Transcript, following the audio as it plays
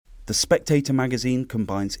The Spectator magazine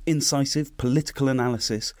combines incisive political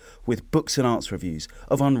analysis with books and arts reviews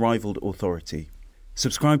of unrivalled authority.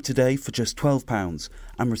 Subscribe today for just £12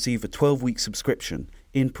 and receive a 12-week subscription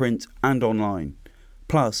in print and online,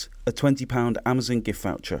 plus a £20 Amazon gift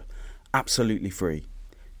voucher, absolutely free.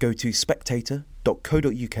 Go to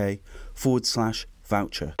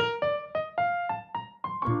spectator.co.uk/voucher.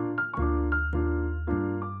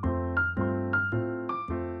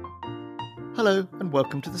 Hello and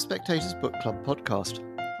welcome to the Spectator's Book Club podcast.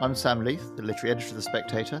 I'm Sam Leith, the literary editor of The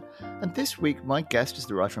Spectator, and this week my guest is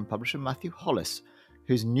the writer and publisher Matthew Hollis,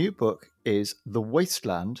 whose new book is The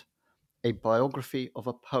Wasteland, a biography of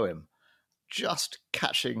a poem, just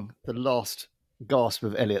catching the last gasp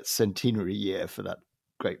of Eliot's centenary year for that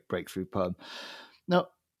great breakthrough poem. Now,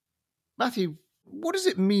 Matthew, what does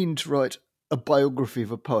it mean to write a biography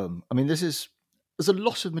of a poem? I mean, there's a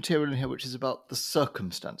lot of material in here which is about the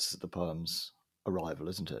circumstances of the poem's arrival,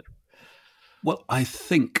 isn't it? Well, I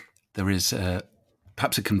think there is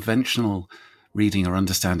perhaps a conventional reading or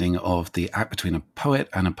understanding of the act between a poet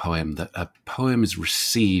and a poem, that a poem is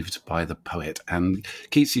received by the poet. And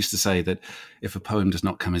Keats used to say that if a poem does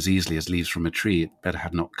not come as easily as leaves from a tree, it better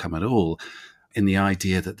have not come at all, in the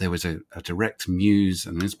idea that there was a direct muse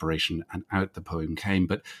and inspiration, and out the poem came.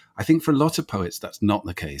 But I think for a lot of poets, that's not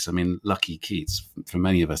the case. I mean, lucky Keats, for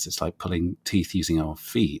many of us, it's like pulling teeth using our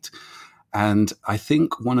feet. And I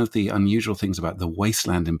think one of the unusual things about The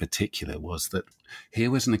Wasteland in particular was that here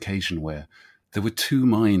was an occasion where there were two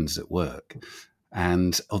minds at work.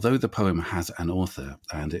 And although the poem has an author,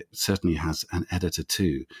 and it certainly has an editor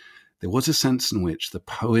too, there was a sense in which the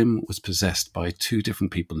poem was possessed by two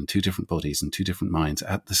different people in two different bodies and two different minds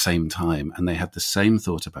at the same time, and they had the same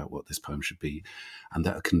thought about what this poem should be, and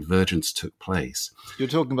that a convergence took place. You're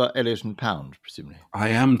talking about Eliot and Pound, presumably. I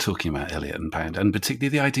am talking about Eliot and Pound, and particularly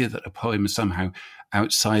the idea that a poem is somehow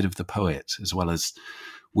outside of the poet as well as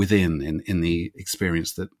within, in the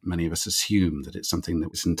experience that many of us assume, that it's something that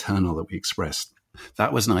was internal, that we expressed.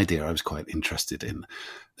 That was an idea I was quite interested in.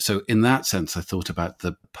 So in that sense, I thought about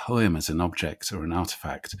the poem as an object or an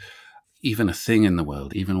artifact, even a thing in the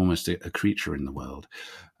world, even almost a creature in the world,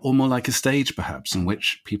 or more like a stage perhaps, in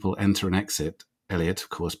which people enter and exit. Eliot, of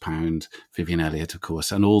course, Pound, Vivien Eliot, of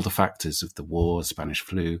course, and all the factors of the war, Spanish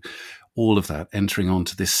flu, all of that entering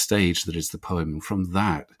onto this stage that is the poem. And from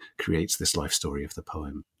that creates this life story of the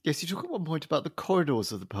poem. Yes, you talk at one point about the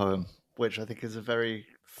corridors of the poem, which I think is a very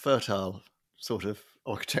fertile sort of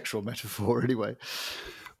architectural metaphor anyway.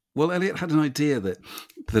 Well, Eliot had an idea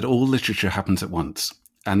that all literature happens at once.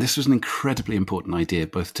 And this was an incredibly important idea,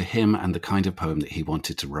 both to him and the kind of poem that he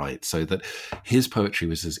wanted to write, so that his poetry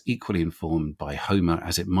was as equally informed by Homer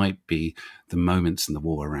as it might be the moments in the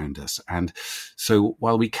war around us. And so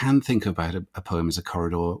while we can think about a poem as a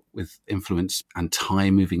corridor with influence and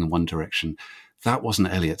time moving in one direction, that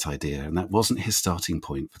wasn't Eliot's idea, and that wasn't his starting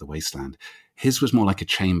point for The Wasteland. His was more like a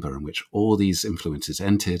chamber in which all these influences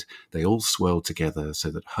entered. They all swirled together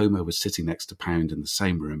so that Homer was sitting next to Pound in the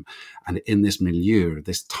same room. And in this milieu,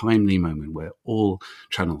 this timely moment where all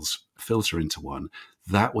channels filter into one,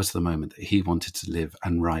 that was the moment that he wanted to live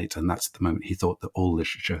and write. And that's the moment he thought that all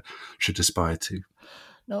literature should aspire to.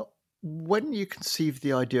 Now, when you conceived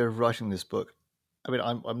the idea of writing this book, I mean,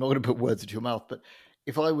 I'm not going to put words into your mouth, but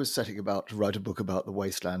if I was setting about to write a book about the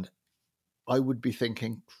wasteland, I would be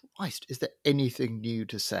thinking, Christ, is there anything new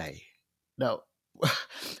to say? Now,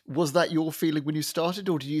 was that your feeling when you started,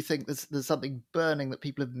 or do you think there's something burning that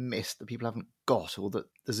people have missed, that people haven't got, or that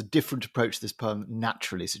there's a different approach to this poem that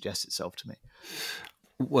naturally suggests itself to me?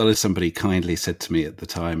 Well, as somebody kindly said to me at the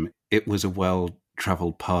time, it was a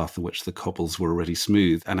well-travelled path in which the cobbles were already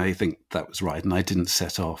smooth, and I think that was right, and I didn't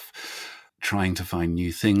set off trying to find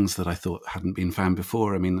new things that I thought hadn't been found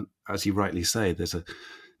before. I mean, as you rightly say, there's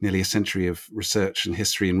nearly a century of research and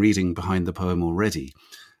history and reading behind the poem already.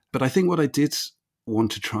 But I think what I did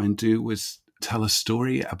want to try and do was tell a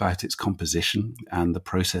story about its composition and the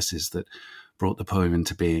processes that brought the poem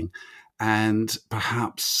into being. And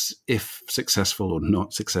perhaps, if successful or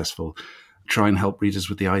not successful, try and help readers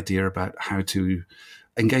with the idea about how to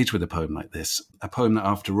engage with a poem like this. A poem that,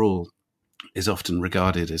 after all, is often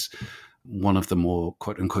regarded as one of the more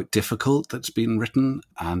quote-unquote difficult that's been written,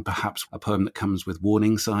 and perhaps a poem that comes with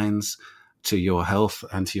warning signs to your health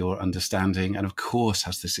and to your understanding, and of course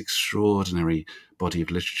has this extraordinary body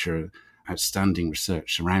of literature, outstanding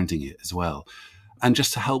research surrounding it as well. And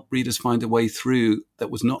just to help readers find a way through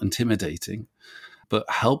that was not intimidating, but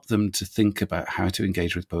help them to think about how to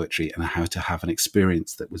engage with poetry and how to have an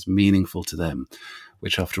experience that was meaningful to them,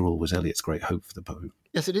 which after all was Eliot's great hope for the poem.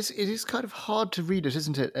 Yes, it is kind of hard to read it,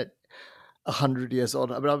 isn't it, at 100 years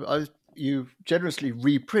on? I mean, I was you generously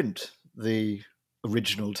reprint the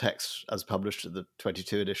original text as published in the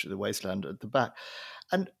 22 edition of The Wasteland at the back.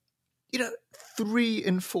 And, 3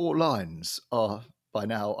 in 4 lines are by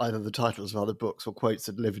now either the titles of other books or quotes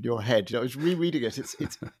that live in your head. I was rereading it.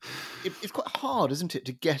 It's quite hard, isn't it,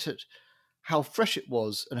 to get at how fresh it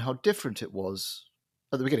was and how different it was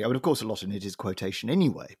at the beginning. I mean, of course, a lot in it is quotation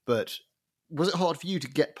anyway, but was it hard for you to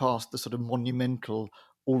get past the sort of monumental,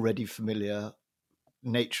 already familiar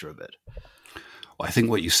nature of it? Well, I think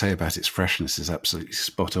what you say about its freshness is absolutely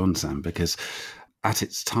spot on, Sam, because at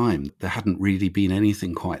its time, there hadn't really been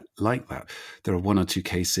anything quite like that. There are 1 or 2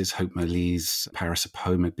 cases. Hope Molly's Paris, a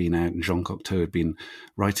Poem had been out, and Jean Cocteau had been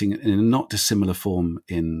writing in a not dissimilar form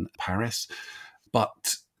in Paris.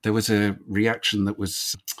 But there was a reaction that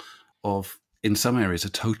was of, in some areas,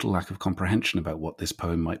 a total lack of comprehension about what this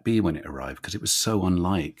poem might be when it arrived, because it was so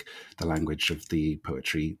unlike the language of the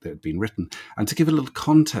poetry that had been written. And to give a little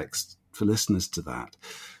context for listeners to that,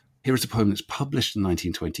 here is a poem that's published in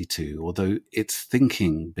 1922, although its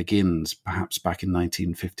thinking begins perhaps back in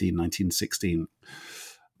 1915, 1916.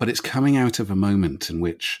 But it's coming out of a moment in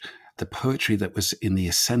which the poetry that was in the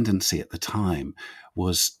ascendancy at the time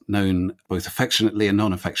was known both affectionately and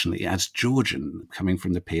non-affectionately as Georgian, coming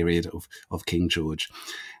from the period of King George.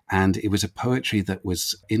 And it was a poetry that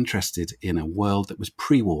was interested in a world that was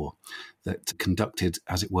pre-war, that conducted,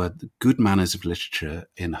 as it were, the good manners of literature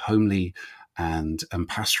in homely and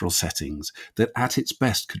pastoral settings, that at its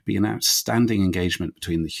best could be an outstanding engagement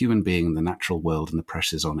between the human being and the natural world and the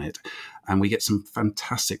pressures on it. And we get some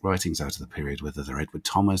fantastic writings out of the period, whether they're Edward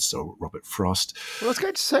Thomas or Robert Frost. Well, I was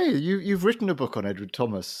going to say, you've written a book on Edward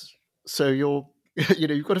Thomas, so you've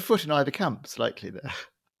got a foot in either camp, slightly there.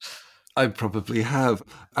 I probably have.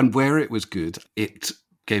 And where it was good, it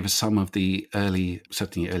gave us some of the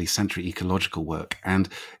certainly early century ecological work, and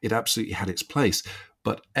it absolutely had its place.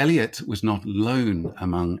 But Eliot was not alone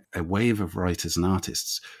among a wave of writers and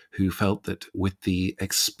artists who felt that with the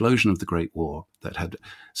explosion of the Great War that had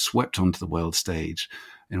swept onto the world stage,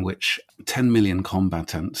 in which 10 million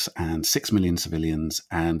combatants and 6 million civilians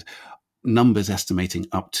and numbers estimating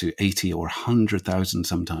up to 80 or 100,000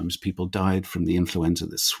 sometimes people died from the influenza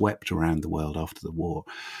that swept around the world after the war,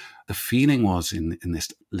 the feeling was in this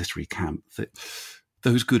literary camp that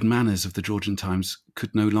those good manners of the Georgian times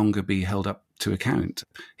could no longer be held up to account.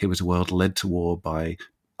 Here was a world led to war by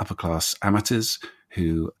upper-class amateurs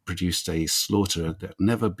who produced a slaughter that had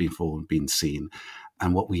never before been seen.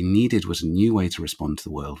 And what we needed was a new way to respond to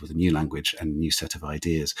the world with a new language and a new set of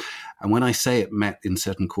ideas. And when I say it met in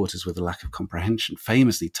certain quarters with a lack of comprehension,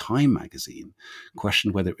 famously Time magazine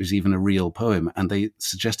questioned whether it was even a real poem, and they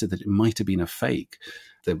suggested that it might have been a fake.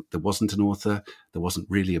 There wasn't an author, there wasn't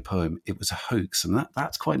really a poem, it was a hoax. And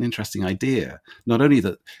that's quite an interesting idea. Not only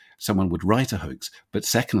that someone would write a hoax, but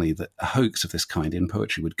secondly, that a hoax of this kind in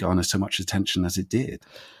poetry would garner so much attention as it did.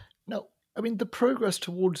 No, I mean, the progress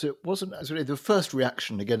towards it wasn't actually the first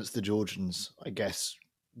reaction against the Georgians, I guess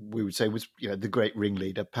we would say, was the great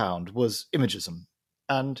ringleader Pound, was imagism.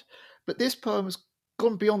 But this poem has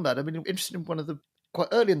gone beyond that. I mean, I'm interested in quite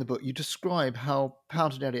early in the book, you describe how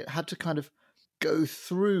Pound and Eliot had to kind of go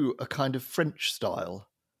through a kind of French style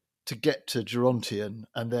to get to Gerontian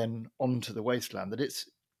and then on to the Wasteland, that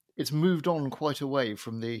it's moved on quite away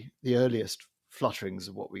from the earliest flutterings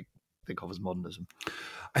of what we think of as modernism.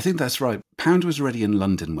 I think that's right. Pound was already in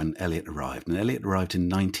London when Eliot arrived, and Eliot arrived in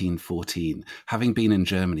 1914, having been in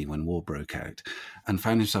Germany when war broke out, and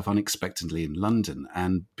found himself unexpectedly in London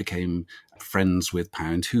and became friends with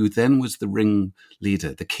Pound, who then was the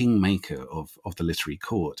ringleader, the kingmaker of the literary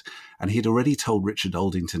court. And he had already told Richard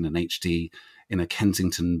Aldington and H.D. in a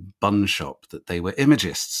Kensington bun shop that they were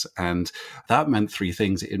imagists. And that meant 3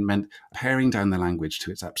 things. It meant paring down the language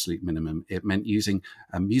to its absolute minimum. It meant using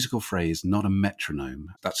a musical phrase, not a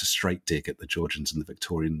metronome. That's a straight dig at the Georgians and the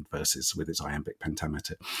Victorian verses with its iambic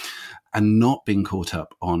pentameter. And not being caught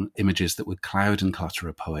up on images that would cloud and clutter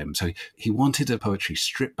a poem. So he wanted a poetry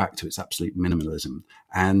stripped back to its absolute minimalism.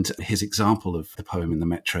 And his example of the poem in the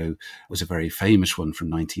Metro was a very famous one from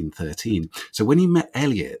 1913. So when he met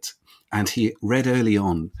Eliot, and he read early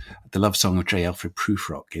on the love song of J. Alfred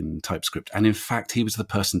Prufrock in typescript. And in fact, he was the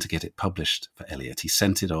person to get it published for Eliot. He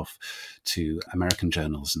sent it off to American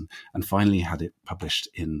journals and finally had it published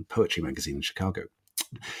in Poetry magazine in Chicago.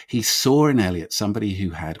 He saw in Eliot somebody who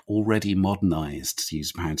had already modernised, to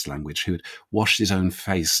use Pound's language, who had washed his own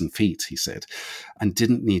face and feet, he said, and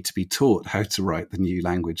didn't need to be taught how to write the new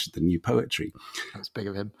language, the new poetry. That's big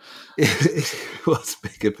of him. It was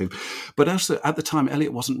big of him. But also, at the time,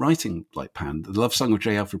 Eliot wasn't writing like Pound. The Love Song of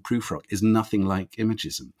J. Alfred Prufrock is nothing like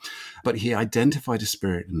Imagism. But he identified a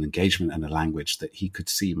spirit and engagement and a language that he could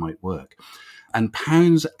see might work. And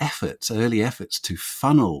Pound's early efforts to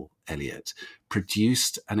funnel Eliot,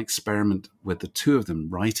 produced an experiment with the two of them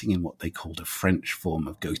writing in what they called a French form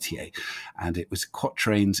of Gautier. And it was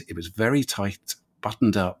quatrains, it was very tight,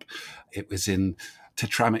 buttoned up, it was in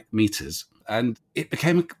tetramic meters. And it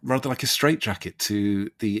became rather like a straitjacket to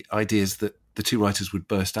the ideas that the two writers would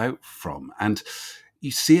burst out from. And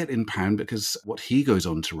you see it in Pound because what he goes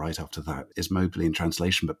on to write after that is Mobley in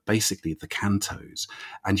translation, but basically the cantos.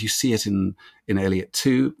 And you see it in Eliot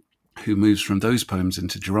too, who moves from those poems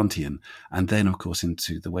into Gerontian and then, of course,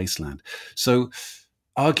 into The Wasteland. So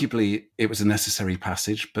arguably it was a necessary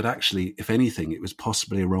passage, but actually, if anything, it was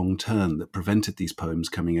possibly a wrong turn that prevented these poems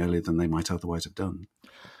coming earlier than they might otherwise have done.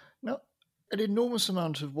 Now, an enormous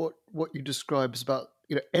amount of what you describe is about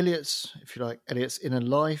Eliot's, if you like, Eliot's inner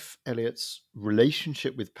life, Eliot's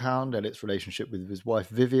relationship with Pound, Eliot's relationship with his wife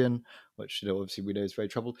Vivien, which obviously we know is very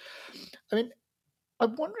troubled. I mean,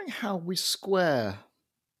 I'm wondering how we square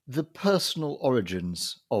the personal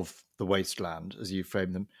origins of The Wasteland, as you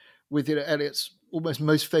frame them, with Eliot's almost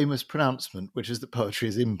most famous pronouncement, which is that poetry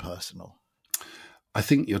is impersonal. I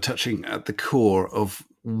think you're touching at the core of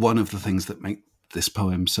one of the things that make this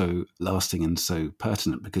poem so lasting and so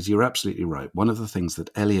pertinent, because you're absolutely right. One of the things that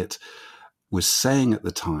Eliot was saying at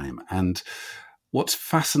the time, and what's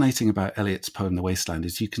fascinating about Eliot's poem, The Wasteland,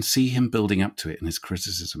 is you can see him building up to it in his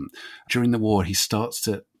criticism. During the war, he starts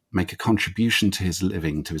to make a contribution to his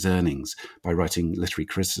living, to his earnings, by writing literary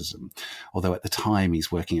criticism. Although at the time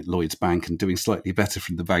he's working at Lloyd's Bank and doing slightly better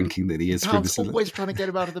from the banking than he is from Pound's always trying to get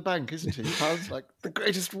him out of the bank, isn't he? Pound's like the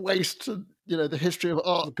greatest waste to, the history of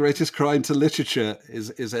art. The greatest crime to literature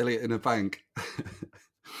is Eliot in a bank.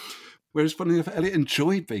 Whereas, funny enough, Eliot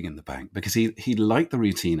enjoyed being in the bank because he liked the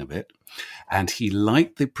routine of it and he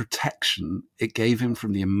liked the protection it gave him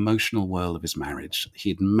from the emotional whirl of his marriage. He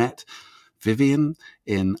had met Vivien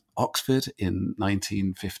in Oxford in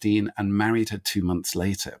 1915 and married her 2 months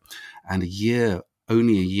later. And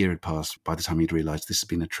only a year had passed by the time he'd realised this had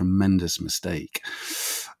been a tremendous mistake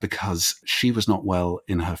because she was not well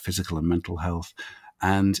in her physical and mental health.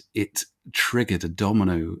 And it triggered a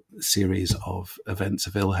domino series of events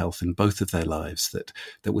of ill health in both of their lives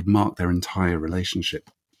that would mark their entire relationship.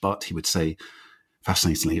 But he would say,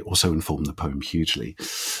 fascinatingly, also informed the poem hugely.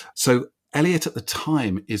 So Eliot at the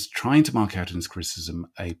time is trying to mark out in his criticism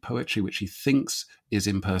a poetry which he thinks is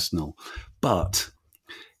impersonal, but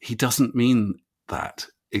he doesn't mean that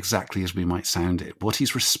exactly as we might sound it. What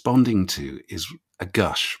he's responding to is a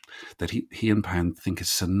gush that he and Pound think is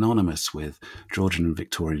synonymous with Georgian and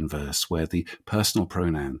Victorian verse, where the personal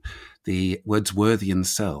pronoun, the Wordsworthian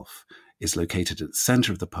self, is located at the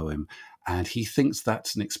centre of the poem. And he thinks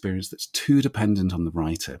that's an experience that's too dependent on the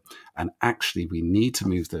writer. And actually, we need to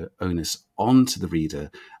move the onus onto the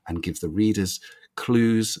reader and give the readers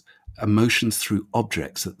clues, emotions through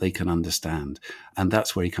objects that they can understand. And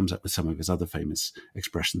that's where he comes up with some of his other famous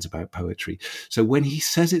expressions about poetry. So when he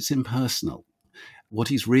says it's impersonal, what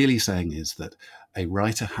he's really saying is that a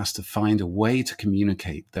writer has to find a way to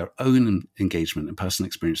communicate their own engagement and personal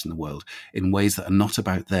experience in the world in ways that are not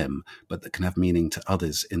about them, but that can have meaning to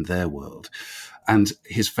others in their world. And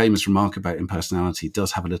his famous remark about impersonality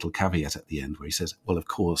does have a little caveat at the end where he says, well, of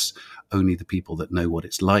course, only the people that know what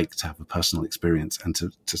it's like to have a personal experience and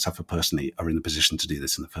to suffer personally are in the position to do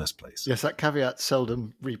this in the first place. Yes, that caveat's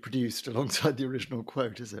seldom reproduced alongside the original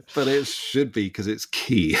quote, is it? But it should be, because it's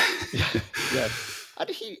key. Yeah. And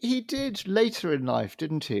he did later in life,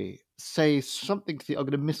 didn't he, say something, I'm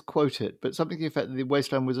going to misquote it, but something to the effect that The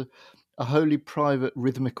Wasteland was a wholly private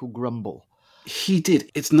rhythmical grumble. He did.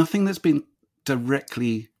 It's nothing that's been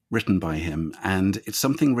directly written by him, and it's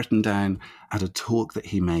something written down at a talk that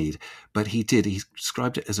he made. But he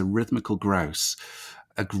described it as a rhythmical grouse,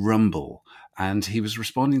 a grumble. And he was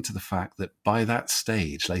responding to the fact that by that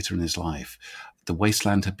stage, later in his life, The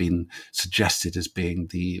Wasteland had been suggested as being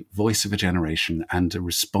the voice of a generation and a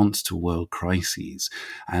response to world crises.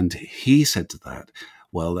 And he said to that,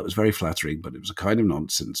 well, that was very flattering, but it was a kind of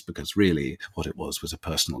nonsense, because really what it was a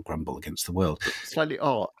personal grumble against the world. Slightly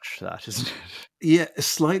arch, that, isn't it? Yeah,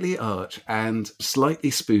 slightly arch and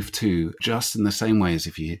slightly spoof too, just in the same way as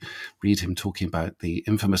if you read him talking about the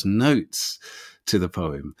infamous notes to the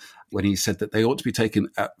poem, when he said that they ought to be taken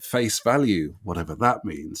at face value, whatever that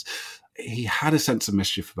means. He had a sense of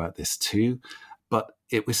mischief about this too, but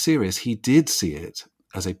it was serious. He did see it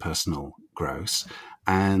as a personal grouse.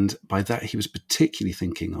 And by that, he was particularly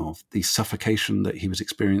thinking of the suffocation that he was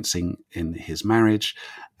experiencing in his marriage,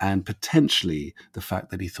 and potentially the fact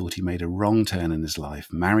that he thought he made a wrong turn in his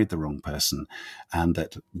life, married the wrong person, and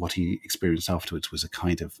that what he experienced afterwards was a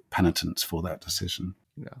kind of penitence for that decision.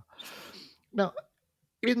 Yeah. Now,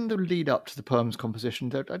 in the lead up to the poem's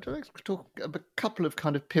composition, I'd like to talk about a couple of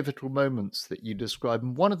kind of pivotal moments that you describe.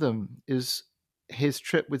 And one of them is his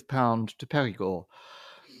trip with Pound to Perigord,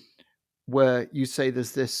 where you say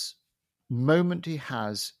there's this moment he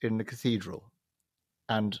has in the cathedral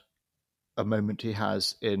and a moment he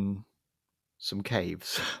has in some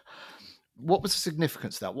caves. What was the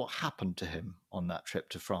significance of that? What happened to him on that trip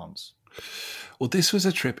to France? Well, this was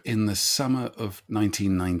a trip in the summer of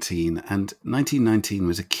 1919, and 1919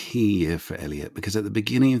 was a key year for Eliot because at the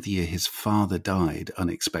beginning of the year, his father died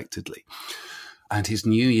unexpectedly. And his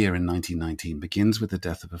new year in 1919 begins with the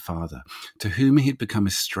death of a father to whom he had become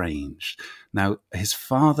estranged. Now, his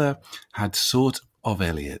father had sought of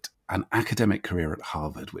Eliot an academic career at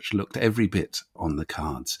Harvard, which looked every bit on the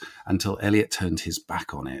cards until Eliot turned his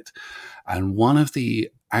back on it. And one of the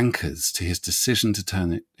anchors to his decision to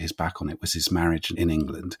turn his back on it was his marriage in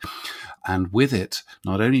England. And with it,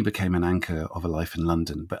 not only became an anchor of a life in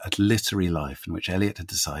London, but a literary life in which Eliot had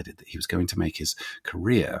decided that he was going to make his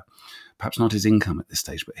career, perhaps not his income at this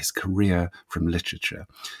stage, but his career from literature.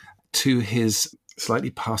 To his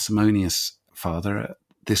slightly parsimonious father,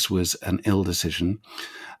 this was an ill decision.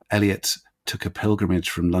 Eliot took a pilgrimage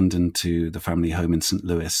from London to the family home in St.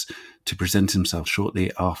 Louis to present himself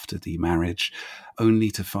shortly after the marriage,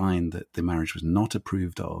 only to find that the marriage was not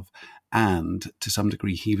approved of, and to some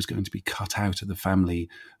degree he was going to be cut out of the family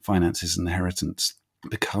finances and inheritance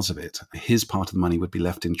because of it. His part of the money would be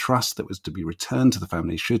left in trust that was to be returned to the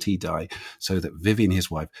family should he die, so that Vivien,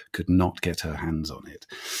 his wife, could not get her hands on it.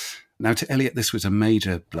 Now, to Eliot, this was a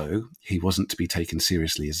major blow. He wasn't to be taken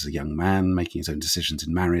seriously as a young man, making his own decisions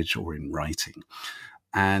in marriage or in writing.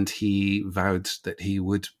 And he vowed that he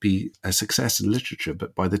would be a success in literature.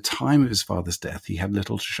 But by the time of his father's death, he had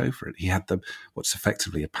little to show for it. He had what's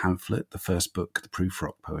effectively a pamphlet, the first book, the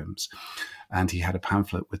Prufrock poems. And he had a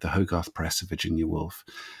pamphlet with the Hogarth Press of Virginia Woolf.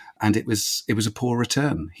 And it was a poor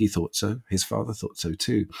return. He thought so. His father thought so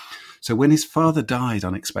too. So when his father died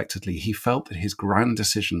unexpectedly, he felt that his grand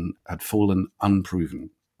decision had fallen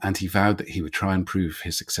unproven. And he vowed that he would try and prove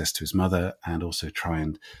his success to his mother and also try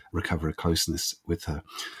and recover a closeness with her.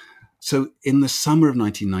 So in the summer of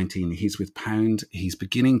 1919, he's with Pound. He's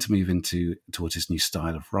beginning to move towards his new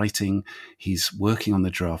style of writing. He's working on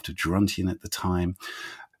the draft of Gerontian at the time.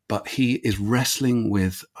 But he is wrestling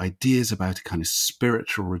with ideas about a kind of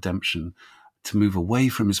spiritual redemption to move away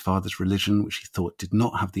from his father's religion, which he thought did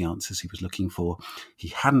not have the answers he was looking for. He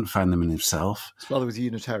hadn't found them in himself. His father was a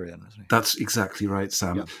Unitarian, wasn't he? That's exactly right,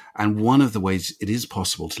 Sam. Yeah. And one of the ways it is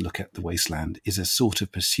possible to look at the wasteland is a sort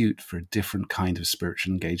of pursuit for a different kind of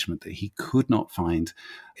spiritual engagement that he could not find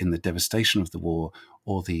in the devastation of the war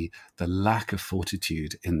or the lack of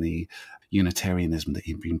fortitude in the Unitarianism that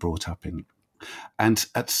he'd been brought up in. And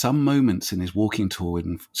at some moments in his walking tour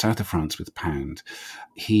in south of France with Pound,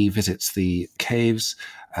 he visits the caves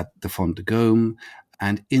at the Font de Gaume,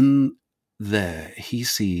 and in there he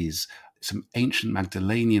sees some ancient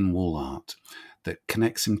Magdalenian wall art that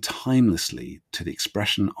connects him timelessly to the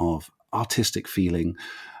expression of artistic feeling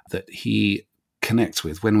that he connects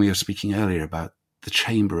with. When we were speaking earlier about the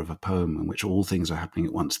chamber of a poem in which all things are happening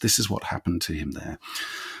at once, this is what happened to him there.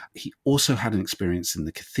 He also had an experience in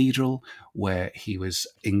the cathedral where he was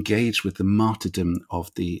engaged with the martyrdom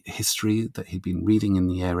of the history that he'd been reading in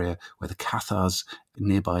the area, where the Cathars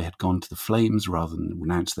nearby had gone to the flames rather than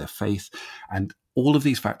renounce their faith. And all of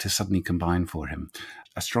these factors suddenly combined for him.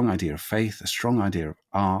 A strong idea of faith, a strong idea of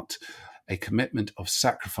art, a commitment of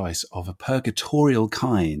sacrifice of a purgatorial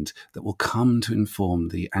kind that will come to inform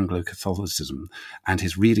the Anglo-Catholicism, and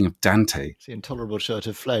his reading of Dante. It's the intolerable shirt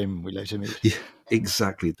of flame we later meet. Yeah,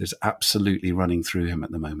 exactly. There's absolutely running through him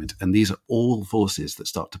at the moment. And these are all forces that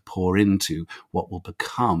start to pour into what will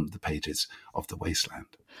become the pages of The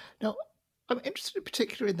Wasteland. Now, I'm interested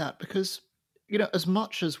particularly in that because, as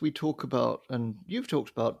much as we talk about, and you've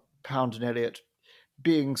talked about Pound and Eliot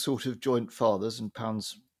being sort of joint fathers, and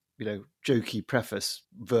Pound's jokey preface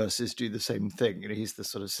verses do the same thing. He's the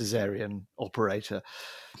sort of Caesarean operator.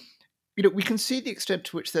 We can see the extent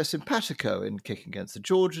to which they're simpatico in kicking against the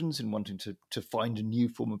Georgians, in wanting to find a new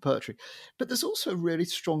form of poetry. But there's also a really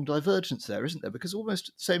strong divergence there, isn't there? Because almost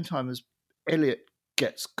at the same time as Eliot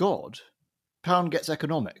gets God, Pound gets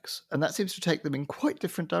economics. And that seems to take them in quite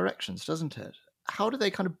different directions, doesn't it? how do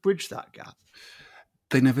they kind of bridge that gap?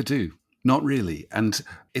 They never do. Not really. And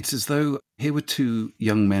it's as though here were two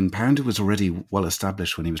young men. Pound was already well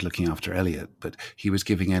established when he was looking after Eliot, but he was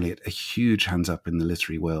giving Eliot a huge hands up in the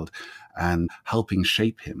literary world and helping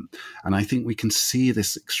shape him. And I think we can see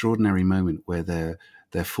this extraordinary moment where their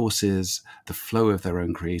forces, the flow of their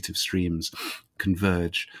own creative streams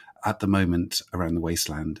converge at the moment around the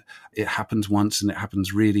wasteland. It happens once, and it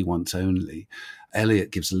happens really once only.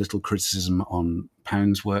 Eliot gives a little criticism on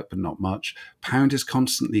Pound's work, but not much. Pound is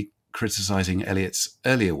constantly criticizing Eliot's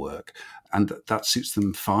earlier work, and that suits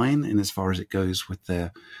them fine in as far as it goes with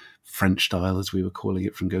their French style, as we were calling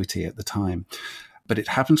it from Gautier at the time. But it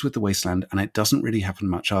happens with The Wasteland, and it doesn't really happen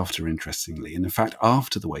much after, interestingly. And in fact,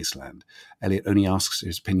 after The Wasteland, Eliot only asks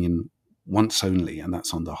his opinion once only, and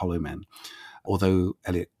that's on The Hollow Men, although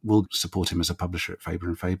Eliot will support him as a publisher at Faber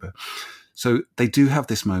and Faber. So they do have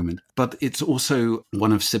this moment, but it's also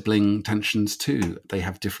one of sibling tensions too. They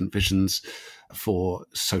have different visions for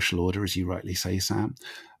social order, as you rightly say, Sam.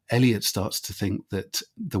 Eliot starts to think that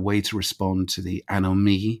the way to respond to the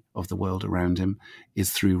anomie of the world around him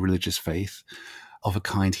is through religious faith of a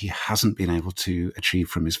kind he hasn't been able to achieve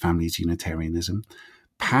from his family's Unitarianism.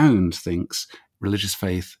 Pound thinks religious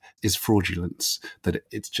faith is fraudulence, that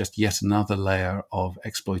it's just yet another layer of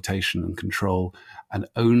exploitation and control, and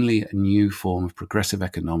only a new form of progressive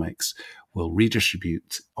economics will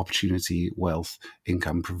redistribute opportunity, wealth,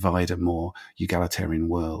 income, provide a more egalitarian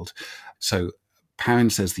world. So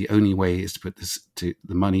Pound says the only way is to put the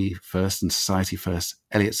money first and society first.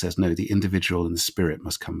 Eliot says, no, the individual and the spirit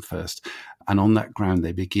must come first. And on that ground,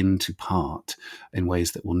 they begin to part in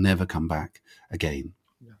ways that will never come back again.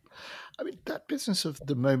 I mean, that business of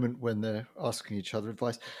the moment when they're asking each other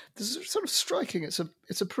advice, this is sort of striking. It's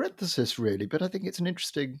a parenthesis, really, but I think it's an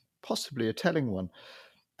interesting, possibly a telling one,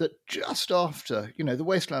 that just after, The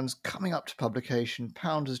Wasteland's coming up to publication,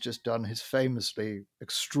 Pound has just done his famously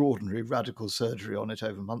extraordinary radical surgery on it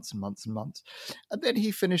over months and months and months. And then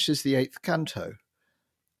he finishes the 8th canto,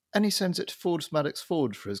 and he sends it to Forbes Maddox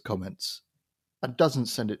Ford for his comments and doesn't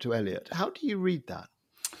send it to Eliot. How do you read that?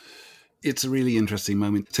 It's a really interesting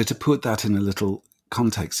moment. So to put that in a little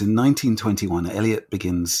context, in 1921, Eliot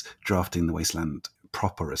begins drafting The Wasteland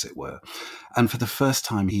proper, as it were. And for the first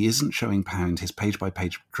time, he isn't showing Pound his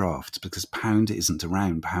page-by-page drafts because Pound isn't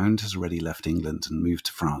around. Pound has already left England and moved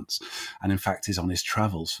to France, and in fact is on his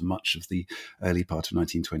travels for much of the early part of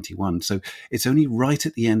 1921. So it's only right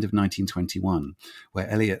at the end of 1921 where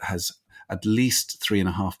Eliot has at least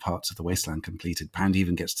 3.5 parts of The Wasteland completed. Pound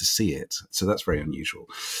even gets to see it, so that's very unusual.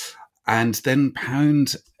 And then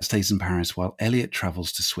Pound stays in Paris while Eliot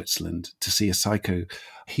travels to Switzerland to see a psycho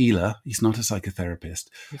healer. He's not a psychotherapist.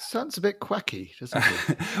 It sounds a bit quacky, doesn't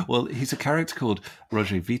it? Well, he's a character called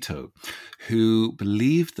Roger Vito, who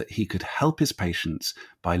believed that he could help his patients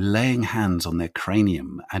by laying hands on their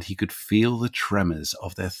cranium, and he could feel the tremors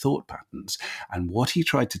of their thought patterns. And what he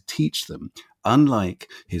tried to teach them, unlike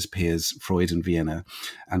his peers Freud in Vienna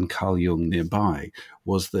and Carl Jung nearby,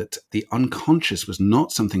 was that the unconscious was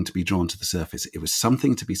not something to be drawn to the surface. It was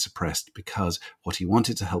something to be suppressed, because what he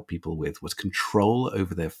wanted to help people with was control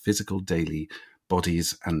over their physical daily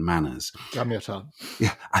bodies and manners. Gamyata.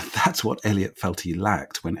 Yeah, and that's what Eliot felt he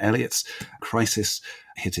lacked. When Eliot's crisis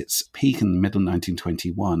hit its peak in the middle of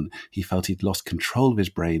 1921, he felt he'd lost control of his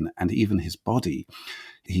brain and even his body.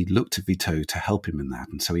 He looked to Vito to help him in that,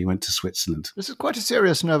 and so he went to Switzerland. This is quite a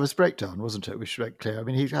serious nervous breakdown, wasn't it? We should make clear. I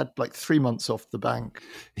mean, he had like 3 months off the bank.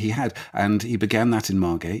 He had, and he began that in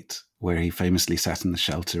Margate, where he famously sat in the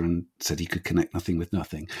shelter and said he could connect nothing with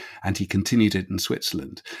nothing. And he continued it in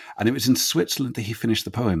Switzerland. And it was in Switzerland that he finished the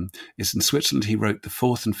poem. It's in Switzerland he wrote the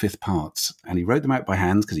 4th and 5th parts. And he wrote them out by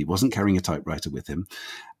hand because he wasn't carrying a typewriter with him.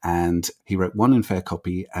 And he wrote one in fair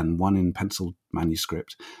copy and one in pencil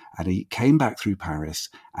manuscript. And he came back through Paris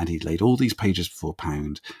and he laid all these pages before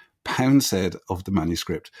Pound. Pound said of the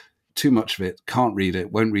manuscript, too much of it, can't read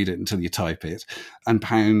it, won't read it until you type it. And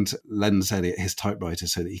Pound lends Eliot his typewriter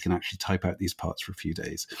so that he can actually type out these parts for a few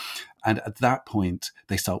days. And at that point,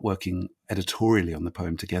 they start working editorially on the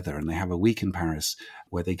poem together, and they have a week in Paris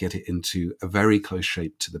where they get it into a very close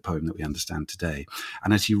shape to the poem that we understand today.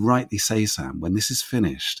 And as you rightly say, Sam, when this is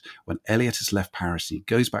finished, when Eliot has left Paris and he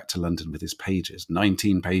goes back to London with his pages,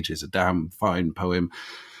 19 pages, a damn fine poem,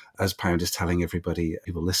 as Pound is telling everybody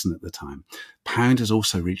who will listen at the time. Pound has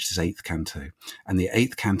also reached his 8th canto, and the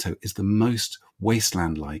 8th canto is the most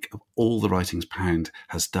Wasteland-like of all the writings Pound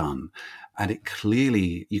has done. And it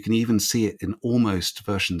clearly, you can even see it in almost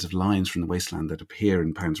versions of lines from the Wasteland that appear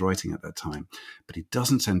in Pound's writing at that time. But he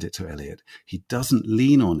doesn't send it to Eliot. He doesn't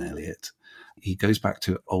lean on Eliot. He goes back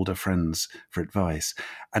to older friends for advice.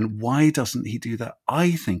 And why doesn't he do that?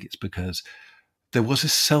 I think it's because there was a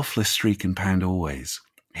selfless streak in Pound always.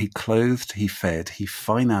 He clothed, he fed, he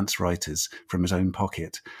financed writers from his own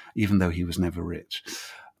pocket, even though he was never rich.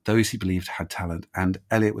 Those he believed had talent, and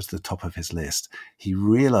Eliot was the top of his list. He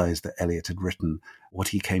realized that Eliot had written what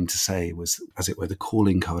he came to say was, as it were, the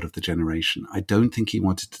calling card of the generation. I don't think he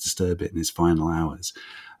wanted to disturb it in his final hours,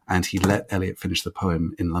 and he let Eliot finish the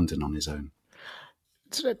poem in London on his own.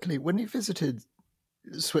 Incidentally, when he visited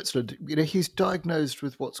Switzerland, he's diagnosed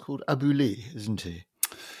with what's called aboulie, isn't he?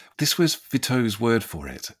 This was Vitau's word for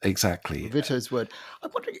it, exactly. Vitau's word.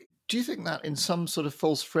 I'm wondering, do you think that in some sort of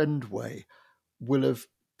false friend way will have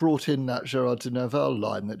brought in that Gérard de Nerval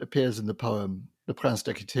line that appears in the poem, Le Prince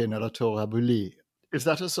d'Aquitaine à la tour aboulie? Is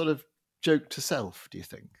that a sort of joke to self, do you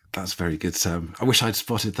think? That's very good, Sam. I wish I'd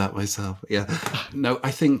spotted that myself. Yeah. No,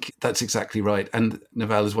 I think that's exactly right. And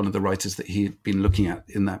Nerval is one of the writers that he'd been looking at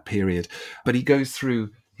in that period. But he goes through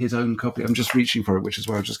his own copy. I'm just reaching for it, which is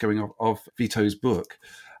why I'm just going off of Vitau's book.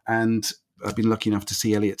 And I've been lucky enough to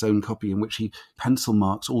see Eliot's own copy in which he pencil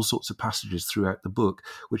marks all sorts of passages throughout the book,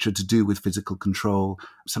 which are to do with physical control,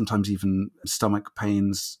 sometimes even stomach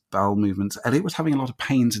pains, bowel movements. Eliot was having a lot of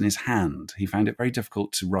pains in his hand. He found it very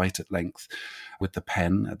difficult to write at length with the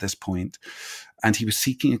pen at this point. And he was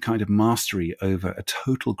seeking a kind of mastery over a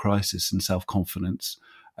total crisis in self-confidence,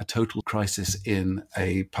 a total crisis in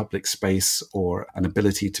a public space, or an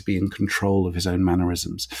ability to be in control of his own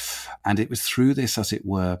mannerisms. And it was through this, as it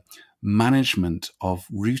were, management of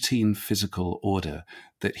routine physical order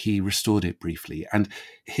that he restored it briefly. And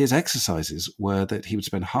his exercises were that he would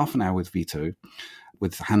spend half an hour with Vitau,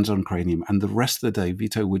 with hands on cranium, and the rest of the day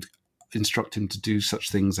Vitau would instruct him to do such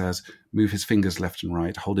things as move his fingers left and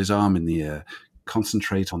right, hold his arm in the air,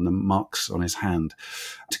 concentrate on the marks on his hand,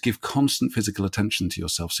 to give constant physical attention to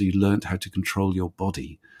yourself so you learned how to control your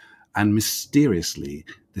body. And mysteriously,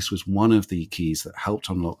 this was one of the keys that helped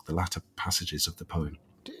unlock the latter passages of the poem.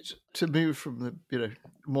 To move from the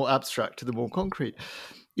more abstract to the more concrete,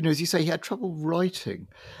 as you say, he had trouble writing.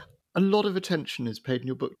 A lot of attention is paid in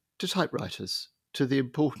your book to typewriters, to the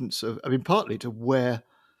importance of, partly to where,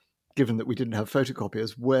 given that we didn't have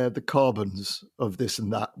photocopiers, where the carbons of this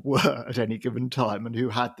and that were at any given time and who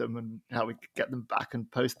had them and how we could get them back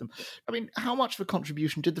and post them. How much of a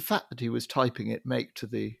contribution did the fact that he was typing it make to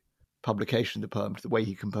the publication of the poem, to the way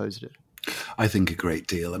he composed it? I think a great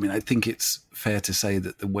deal. I think it's fair to say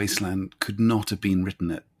that The Wasteland could not have been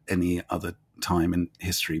written at any other time in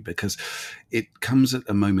history, because it comes at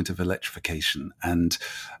a moment of electrification. And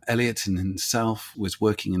Eliot in himself was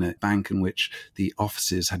working in a bank in which the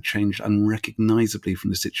offices had changed unrecognizably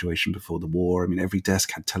from the situation before the war. Every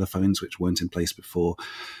desk had telephones which weren't in place before.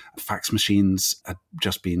 Fax machines had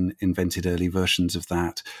just been invented, early versions of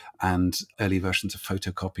that, and early versions of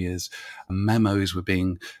photocopiers. Memos were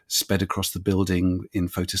being sped across the building in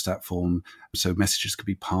photostat form, so messages could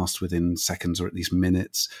be passed within seconds or at least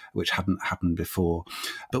minutes, which hadn't happened before.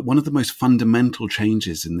 But one of the most fundamental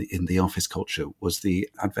changes in the office culture was the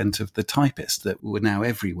advent of the typist, that were now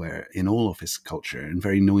everywhere in all office culture, and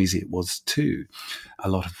very noisy it was too. A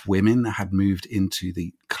lot of women had moved into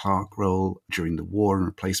the clerk role during the war and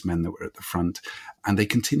replaced men that were at the front, and they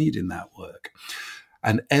continued in that work.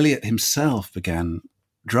 And Eliot himself began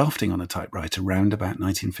drafting on a typewriter around about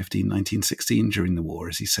 1915, 1916 during the war,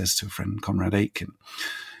 as he says to a friend, Conrad Aitken.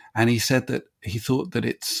 And he said that he thought that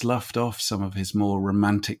it sloughed off some of his more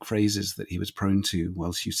romantic phrases that he was prone to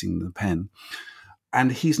whilst using the pen.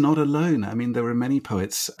 And he's not alone. There were many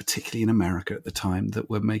poets, particularly in America at the time, that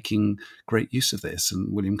were making great use of this.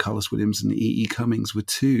 And William Carlos Williams and E.E. Cummings were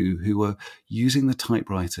two, who were using the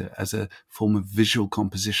typewriter as a form of visual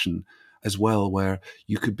composition as well, where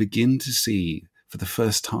you could begin to see for the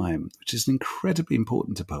first time, which is incredibly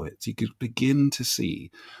important to poets, you could begin to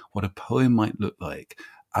see what a poem might look like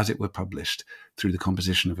as it were published through the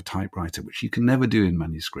composition of a typewriter, which you can never do in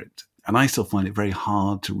manuscript. And I still find it very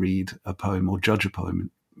hard to read a poem or judge a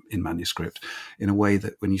poem in manuscript in a way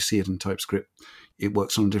that when you see it in typescript, it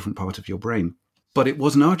works on a different part of your brain. But it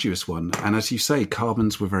was an arduous one. And as you say,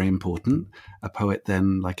 carbons were very important. A poet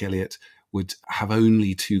then, like Eliot, would have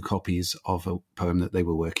only two copies of a poem that they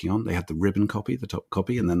were working on. They had the ribbon copy, the top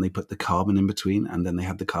copy, and then they put the carbon in between, and then they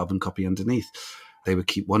had the carbon copy underneath. They would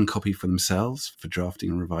keep one copy for themselves for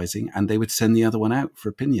drafting and revising, and they would send the other one out for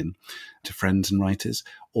opinion to friends and writers,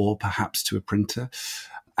 or perhaps to a printer.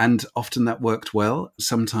 And often that worked well.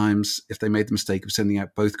 Sometimes if they made the mistake of sending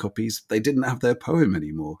out both copies, they didn't have their poem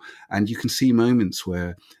anymore. And you can see moments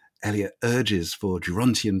where Eliot urges for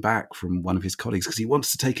Gerontian back from one of his colleagues because he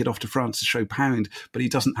wants to take it off to France to show Pound, but he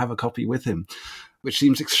doesn't have a copy with him. which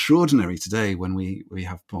seems extraordinary today when we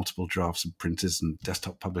have multiple drafts of printers and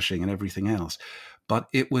desktop publishing and everything else. But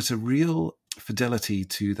it was a real fidelity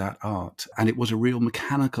to that art, and it was a real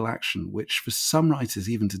mechanical action, which for some writers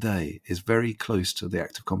even today is very close to the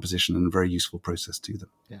act of composition and a very useful process to them.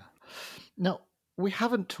 Yeah. Now, we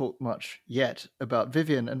haven't talked much yet about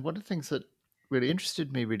Vivien, and one of the things that really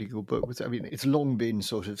interested me reading your book was, I mean, it's long been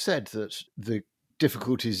sort of said that the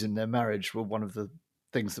difficulties in their marriage were one of the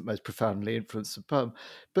things that most profoundly influenced the poem.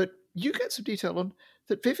 But you get some detail on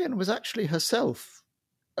that Vivien was actually herself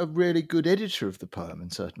a really good editor of the poem in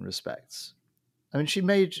certain respects. I mean, she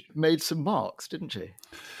made some marks, didn't she?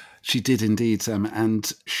 She did indeed, Sam,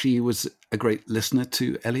 and she was a great listener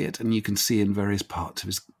to Eliot, and you can see in various parts of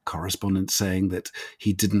his correspondence saying that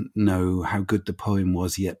he didn't know how good the poem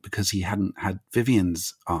was yet because he hadn't had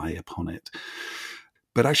Vivien's eye upon it.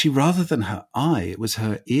 But actually, rather than her eye, it was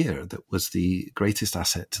her ear that was the greatest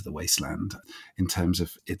asset to The Wasteland in terms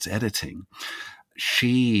of its editing.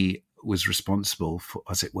 She was responsible for,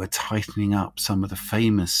 as it were, tightening up some of the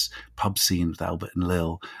famous pub scene with Albert and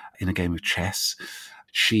Lil in a game of chess.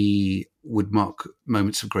 She would mark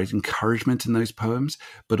moments of great encouragement in those poems,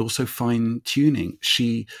 but also fine tuning.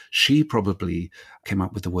 She probably came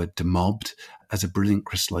up with the word demobbed as a brilliant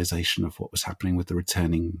crystallization of what was happening with the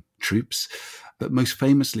returning troops. But most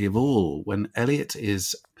famously of all, when Eliot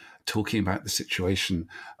is talking about the situation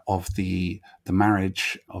of the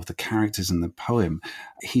marriage of the characters in the poem,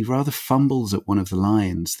 he rather fumbles at one of the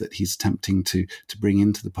lines that he's attempting to bring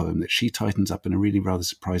into the poem that she tightens up in a really rather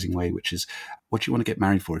surprising way, which is, what do you want to get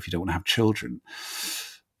married for if you don't want to have children?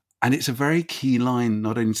 And it's a very key line,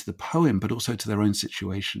 not only to the poem, but also to their own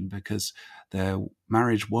situation, because their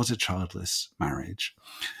marriage was a childless marriage.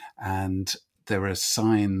 And there are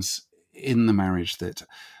signs in the marriage that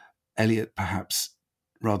Eliot perhaps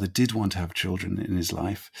rather did want to have children in his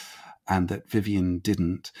life, and that Vivien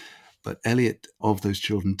didn't. But Eliot, of those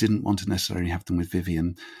children, didn't want to necessarily have them with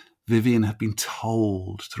Vivien. Vivien had been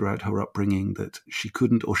told throughout her upbringing that she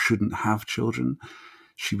couldn't or shouldn't have children.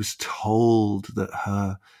 She was told that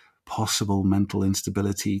her possible mental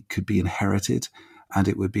instability could be inherited, and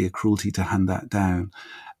it would be a cruelty to hand that down.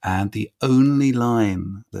 And the only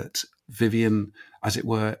line that Vivien, as it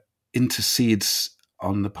were, intercedes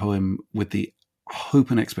on the poem with the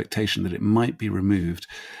hope and expectation that it might be removed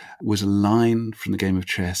was a line from the game of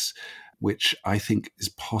chess, which I think is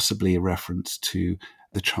possibly a reference to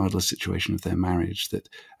the childless situation of their marriage that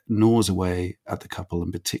gnaws away at the couple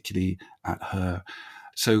and particularly at her.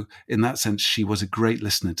 So in that sense, she was a great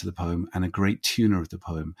listener to the poem and a great tuner of the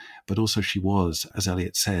poem, but also she was, as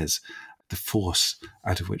Eliot says, the force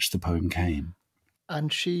out of which the poem came.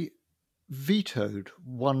 And she vetoed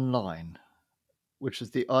one line, which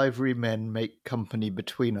is, "The ivory men make company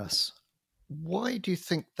between us." Why do you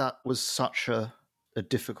think that was such a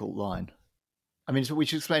difficult line? I mean, so we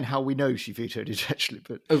should explain how we know she vetoed it, actually.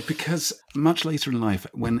 But because much later in life,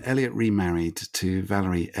 when Eliot remarried to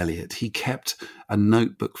Valerie Eliot, he kept a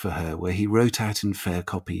notebook for her where he wrote out in fair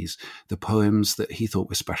copies the poems that he thought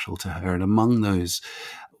were special to her. And among those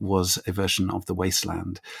was a version of The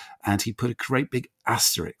Wasteland. And he put a great big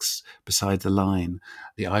asterisk beside the line,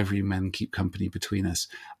 "The ivory men keep company between us,"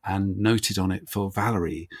 and noted on it for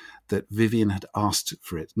Valerie that Vivien had asked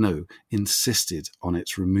for it, insisted on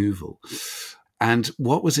its removal. And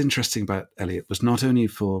what was interesting about Eliot was not only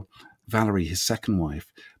for Valerie, his second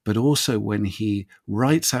wife, but also when he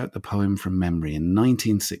writes out the poem from memory in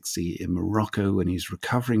 1960 in Morocco when he's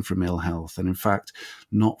recovering from ill health, and in fact,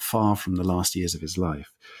 not far from the last years of his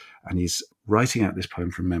life. And he's writing out this poem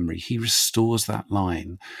from memory. He restores that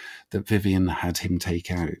line that Vivien had him take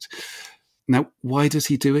out. Now, why does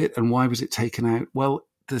he do it and why was it taken out? Well,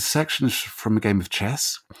 the section is from a game of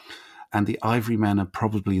chess, and the ivory men are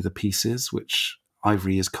probably the pieces, which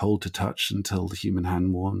ivory is cold to touch until the human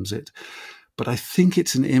hand warms it. But I think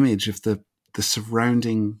it's an image of the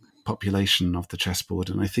surrounding population of the chessboard,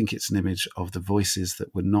 and I think it's an image of the voices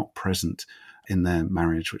that were not present in their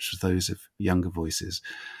marriage, which was those of younger voices.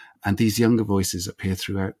 And these younger voices appear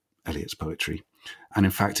throughout Eliot's poetry, and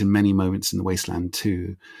in fact in many moments in The Wasteland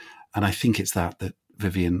too. And I think it's that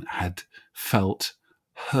Vivien had felt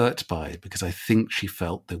hurt by, because I think she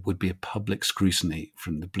felt there would be a public scrutiny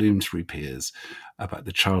from the Bloomsbury peers about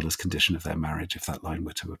the childless condition of their marriage if that line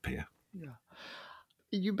were to appear. Yeah.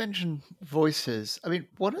 You mentioned voices. I mean,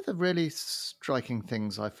 one of the really striking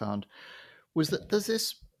things I found was that there's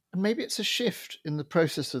this, and maybe it's a shift in the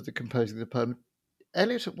process of the composing of the poem.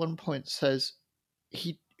 Eliot at one point says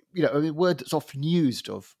a word that's often used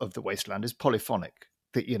of The Wasteland is polyphonic,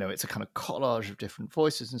 that, it's a kind of collage of different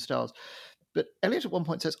voices and styles. But Eliot at one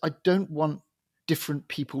point says, I don't want different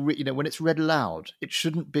people, when it's read aloud, it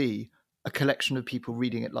shouldn't be a collection of people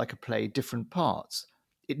reading it like a play, different parts.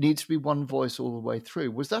 It needs to be one voice all the way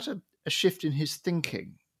through. Was that a shift in his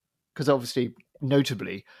thinking? Because obviously,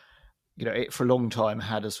 notably, it for a long time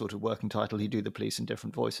had a sort of working title, He'd Do the Police in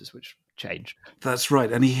Different Voices, which changed. That's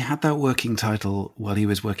right. And he had that working title while he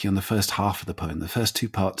was working on the first half of the poem. The first two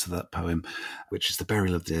parts of that poem, which is The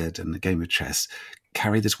Burial of the Dead and The Game of Chess,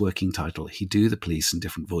 carry this working title, He'd Do the Police in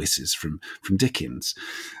Different Voices, from Dickens.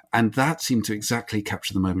 And that seemed to exactly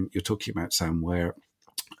capture the moment you're talking about, Sam, where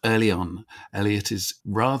early on, Eliot is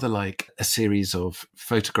rather like a series of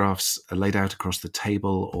photographs laid out across the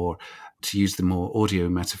table, or to use the more audio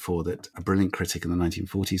metaphor that a brilliant critic in the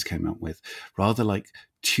 1940s came up with, rather like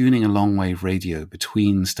tuning a long-wave radio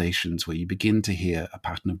between stations where you begin to hear a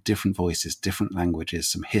pattern of different voices, different languages,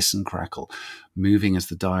 some hiss and crackle, moving as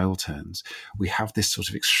the dial turns. We have this sort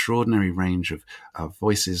of extraordinary range of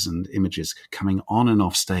voices and images coming on and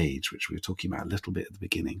off stage, which we were talking about a little bit at the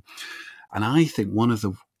beginning. And I think one of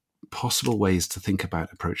the possible ways to think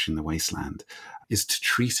about approaching the wasteland is to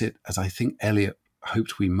treat it, as I think Eliot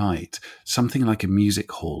hoped we might, something like a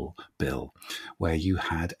music hall bill, where you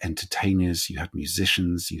had entertainers, you had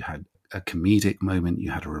musicians, you had a comedic moment,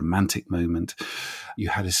 you had a romantic moment, you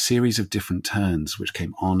had a series of different turns which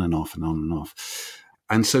came on and off and on and off.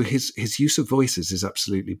 And so his use of voices is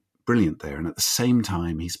absolutely brilliant there. And at the same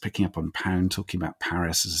time, he's picking up on Pound, talking about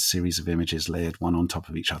Paris as a series of images layered one on top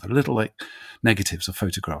of each other, a little like negatives or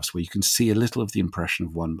photographs, where you can see a little of the impression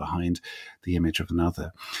of one behind the image of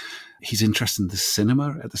another. He's interested in the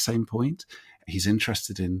cinema at the same point. He's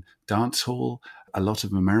interested in dance hall, a lot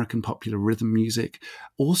of American popular rhythm music,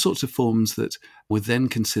 all sorts of forms that were then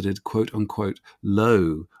considered quote unquote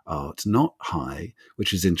low art, not high,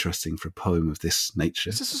 which is interesting for a poem of this nature.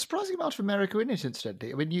 There's a surprising amount of America in it,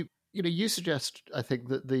 incidentally. I mean, you suggest, I think,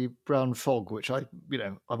 that the Brown Fog, which I've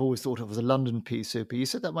always thought of as a London pea soup, you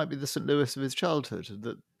said that might be the St. Louis of his childhood.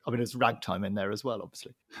 There's ragtime in there as well,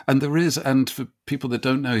 obviously. And there is, and for people that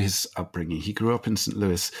don't know his upbringing, he grew up in St.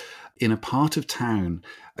 Louis in a part of town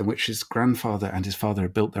in which his grandfather and his father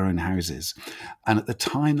had built their own houses. And at the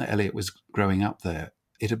time that Eliot was growing up there,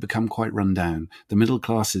 it had become quite run down. The middle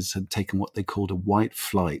classes had taken what they called a white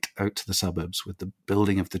flight out to the suburbs with the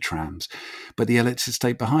building of the trams. But the Eliots had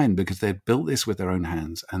stayed behind because they'd built this with their own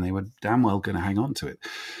hands and they were damn well going to hang on to it.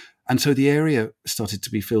 And so the area started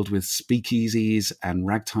to be filled with speakeasies and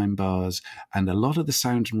ragtime bars, and a lot of the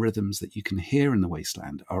sounds and rhythms that you can hear in the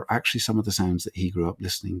wasteland are actually some of the sounds that he grew up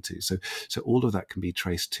listening to. So all of that can be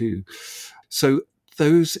traced too. So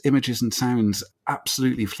those images and sounds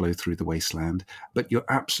absolutely flow through the wasteland, but you're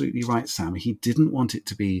absolutely right, Sam. He didn't want it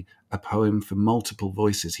to be a poem for multiple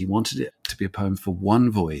voices. He wanted it to be a poem for one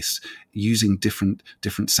voice, using different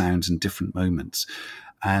sounds and different moments.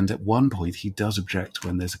 And at one point, he does object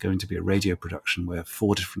when there's going to be a radio production where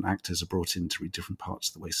 4 different actors are brought in to read different parts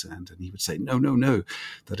of the wasteland. And he would say, no,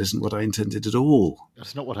 that isn't what I intended at all.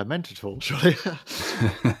 That's not what I meant at all, surely.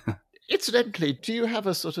 Incidentally, do you have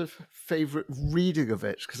a sort of favourite reading of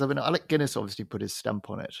it? Because Alec Guinness obviously put his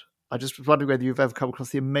stamp on it. I just was wondering whether you've ever come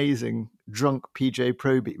across the amazing Drunk PJ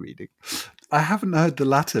Proby reading. I haven't heard the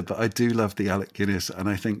latter, but I do love the Alec Guinness, and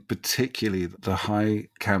I think particularly the high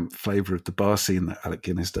camp flavour of the bar scene that Alec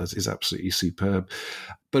Guinness does is absolutely superb.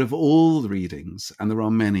 But of all the readings, and there are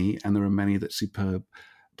many that's superb,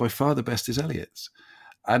 by far the best is Eliot's.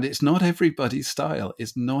 And it's not everybody's style.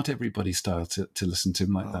 It's not everybody's style to listen to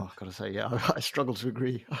him like that. I've got to say, yeah, I struggle to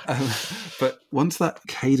agree. But once that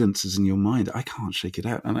cadence is in your mind, I can't shake it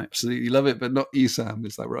out. And I absolutely love it, but not you, Sam.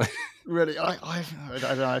 Is that right? Really,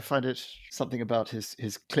 I find it something about his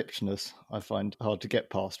clippedness I find hard to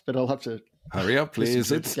get past. But I'll have to... Hurry up,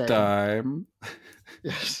 please. It's time.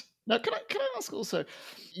 Yes. Now, can I ask also,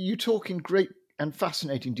 you talk in great and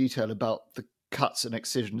fascinating detail about the cuts and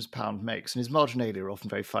excisions Pound makes, and his marginalia are often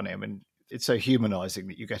very funny. I mean, it's so humanising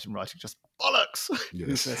that you get him writing just bollocks. Yes.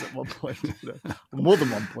 He says at one point, more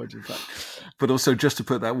than one point, in fact. But also, just to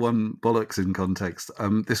put that one bollocks in context,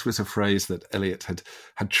 this was a phrase that Eliot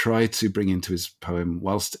had tried to bring into his poem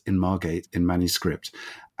whilst in Margate in manuscript,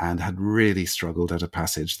 and had really struggled at a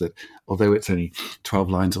passage that, although it's only 12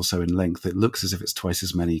 lines or so in length, it looks as if it's twice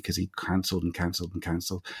as many because he cancelled.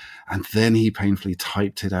 And then he painfully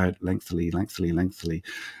typed it out lengthily.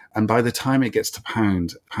 And by the time it gets to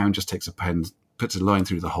Pound just takes a pen, puts a line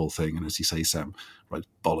through the whole thing, and as you say, Sam, writes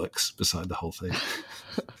bollocks beside the whole thing.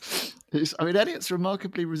 Eliot's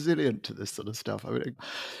remarkably resilient to this sort of stuff.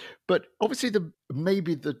 But obviously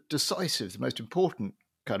maybe the decisive, the most important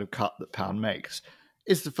kind of cut that Pound makes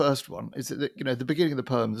is the first one. Is that, the beginning of the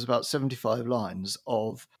poem, there's about 75 lines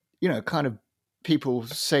of, kind of people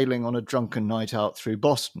sailing on a drunken night out through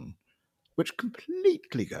Boston, which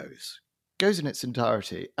completely goes in its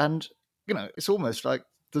entirety. And, it's almost like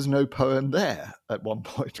there's no poem there at one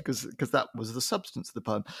point because that was the substance of the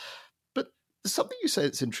poem. But there's something you say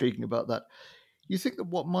that's intriguing about that. You think that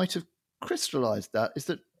what might have crystallized that is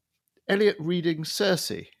that Eliot reading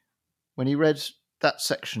Circe, when he read that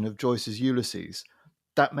section of Joyce's Ulysses,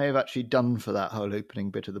 that may have actually done for that whole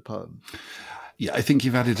opening bit of the poem. Yeah, I think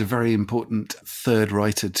you've added a very important third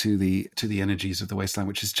writer to the energies of the wasteland,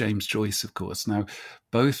 which is James Joyce, of course. Now,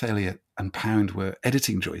 both Eliot and Pound were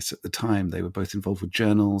editing Joyce at the time. They were both involved with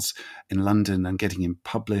journals in London and getting him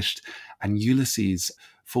published. And Ulysses,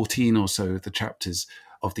 14 or so of the chapters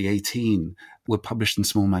of the 18 were published in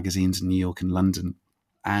small magazines in New York and London,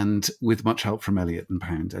 and with much help from Eliot and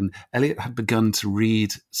Pound. And Eliot had begun to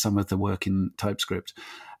read some of the work in typescript.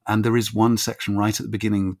 And there is one section right at the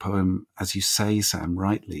beginning of the poem, as you say, Sam,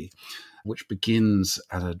 rightly, which begins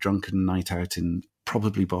at a drunken night out in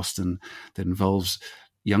probably Boston that involves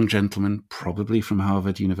young gentlemen, probably from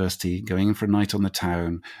Harvard University, going in for a night on the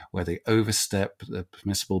town where they overstep the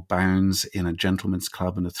permissible bounds in a gentleman's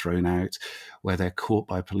club and are thrown out, where they're caught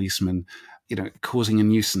by policemen, causing a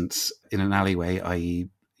nuisance in an alleyway, i.e.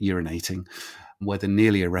 urinating, where they're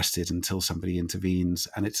nearly arrested until somebody intervenes.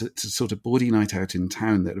 And it's a sort of bawdy night out in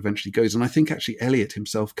town that eventually goes. And I think actually Eliot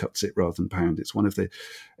himself cuts it rather than Pound. It's one of the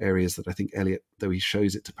areas that I think Eliot, though he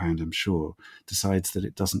shows it to Pound, I'm sure, decides that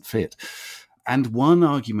it doesn't fit. And one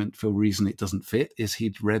argument for the reason it doesn't fit is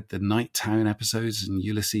he'd read the Night Town episodes in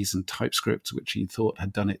Ulysses and typescript, which he thought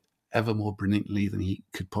had done it ever more brilliantly than he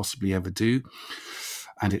could possibly ever do.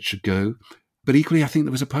 And it should go. But equally, I think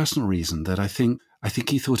there was a personal reason that I think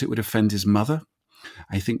he thought it would offend his mother.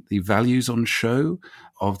 I think the values on show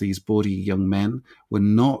of these bawdy young men were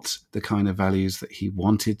not the kind of values that he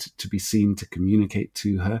wanted to be seen to communicate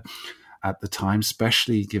to her at the time,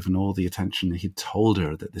 especially given all the attention he'd told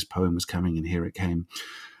her that this poem was coming, and here it came.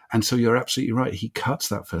 And so you're absolutely right. He cuts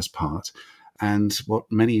that first part. And what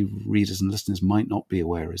many readers and listeners might not be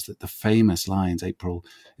aware is that the famous lines, April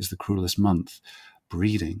is the cruelest month,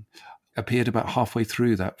 breeding, appeared about halfway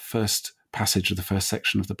through that first passage of the first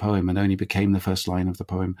section of the poem and only became the first line of the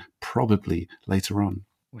poem probably later on.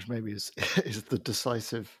 Which maybe is the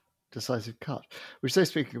decisive cut. Which, so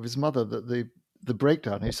speaking of his mother, that the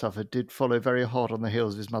breakdown he suffered did follow very hard on the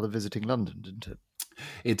heels of his mother visiting London, didn't it?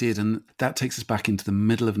 It did, and that takes us back into the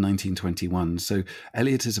middle of 1921. So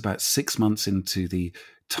Eliot is about 6 months into the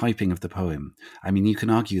typing of the poem. I mean, you can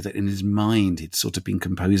argue that in his mind he'd sort of been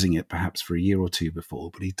composing it perhaps for a year or two before,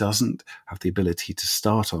 but he doesn't have the ability to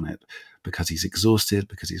start on it because he's exhausted,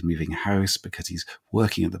 because he's moving house, because he's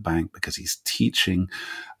working at the bank, because he's teaching,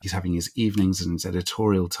 he's having his evenings and his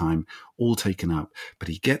editorial time all taken up. But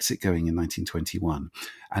he gets it going in 1921.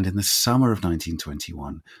 And in the summer of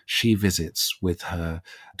 1921, she visits with her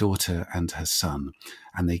daughter and her son,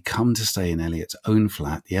 and they come to stay in Eliot's own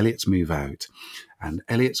flat. The Eliots move out. And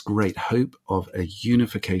Eliot's great hope of a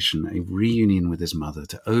unification, a reunion with his mother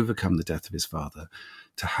to overcome the death of his father,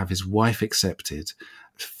 to have his wife accepted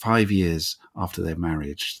 5 years after their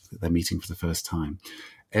marriage, they're meeting for the first time.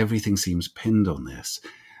 Everything seems pinned on this,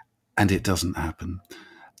 and it doesn't happen.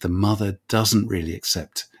 The mother doesn't really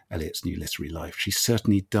accept Eliot's new literary life. She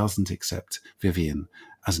certainly doesn't accept Vivien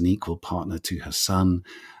as an equal partner to her son.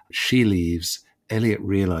 She leaves. Eliot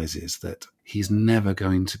realizes that he's never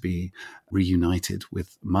going to be reunited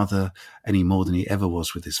with mother any more than he ever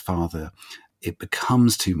was with his father. It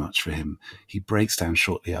becomes too much for him. He breaks down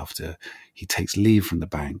shortly after. He takes leave from the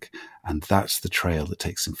bank, and that's the trail that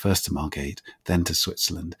takes him first to Margate, then to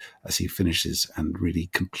Switzerland, as he finishes and really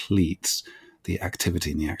completes the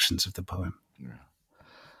activity and the actions of the poem. Yeah.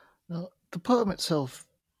 Now, the poem itself,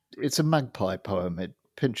 it's a magpie poem. It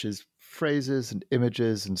pinches phrases and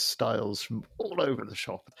images and styles from all over the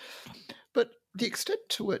shop. But the extent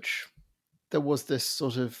to which there was this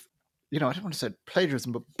sort of, I don't want to say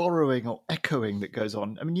plagiarism, but borrowing or echoing that goes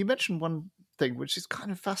on. I mean, you mentioned one thing which is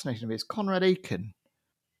kind of fascinating to me. Is Conrad Aiken.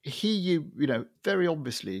 He, very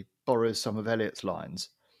obviously borrows some of Eliot's lines.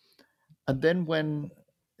 And then when,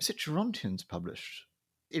 is it Gerontion's published?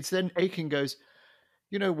 It's then Aiken goes,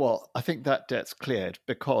 you know what, I think that debt's cleared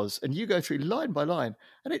because, and you go through line by line,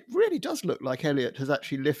 and it really does look like Eliot has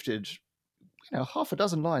actually lifted, half a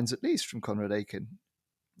dozen lines at least from Conrad Aiken.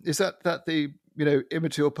 Is that the,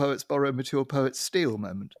 immature poets borrow, mature poets steal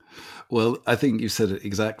moment? Well, I think you said it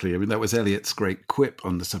exactly. I mean, that was Eliot's great quip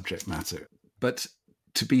on the subject matter. But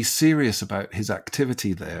to be serious about his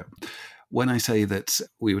activity there, when I say that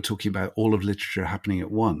we were talking about all of literature happening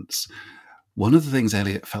at once, one of the things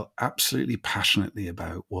Eliot felt absolutely passionately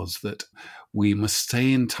about was that we must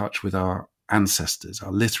stay in touch with our ancestors,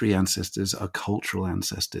 our literary ancestors, our cultural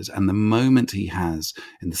ancestors. And the moment he has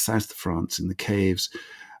in the south of France, in the caves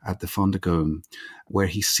at the Fond de Gaume, where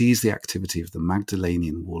he sees the activity of the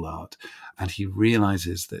Magdalenian wall art, and he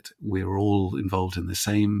realizes that we're all involved in the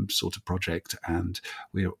same sort of project, and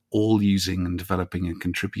we're all using and developing and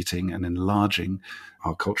contributing and enlarging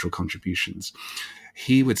our cultural contributions.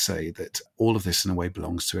 He would say that all of this in a way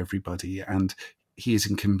belongs to everybody, and he is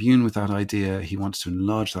in commune with that idea. He wants to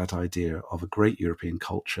enlarge that idea of a great European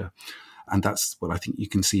culture. And that's what I think you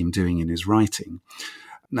can see him doing in his writing.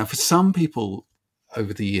 Now, for some people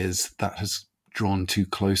over the years, that has drawn too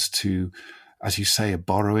close to, as you say, a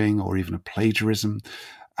borrowing or even a plagiarism.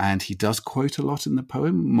 And he does quote a lot in the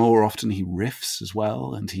poem. More often he riffs as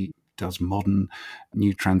well, and he does modern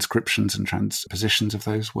new transcriptions and transpositions of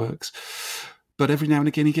those works. But every now and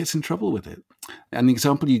again he gets in trouble with it. And the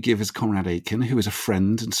example you give is Conrad Aiken, who is a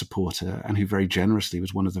friend and supporter and who very generously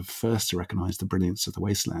was one of the first to recognise the brilliance of The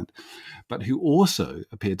Wasteland, but who also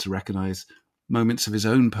appeared to recognise moments of his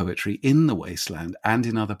own poetry in The Wasteland and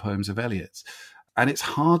in other poems of Eliot's. And it's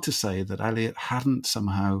hard to say that Eliot hadn't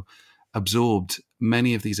somehow absorbed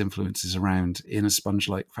many of these influences around in a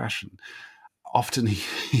sponge-like fashion. Often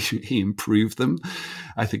he improved them.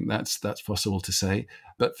 I think that's possible to say.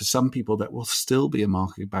 But for some people, that will still be a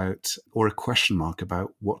mark about, or a question mark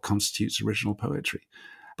about, what constitutes original poetry.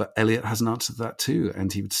 But Eliot has an answer to that too.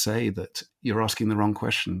 And he would say that you're asking the wrong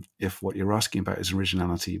question if what you're asking about is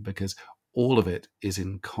originality, because all of it is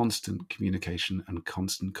in constant communication and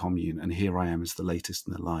constant commune. And here I am as the latest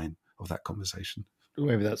in the line of that conversation.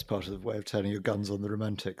 Maybe that's part of the way of turning your guns on the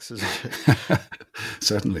romantics, isn't it?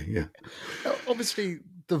 Certainly, yeah. Obviously,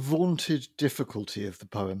 the vaunted difficulty of the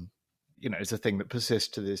poem, is a thing that persists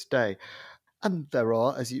to this day. And there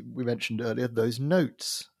are, as we mentioned earlier, those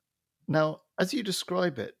notes. Now, as you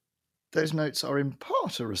describe it, those notes are in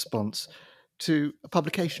part a response to a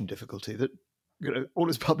publication difficulty that, all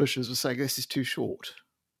his publishers were saying, this is too short.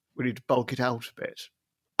 We need to bulk it out a bit.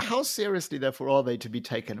 How seriously, therefore, are they to be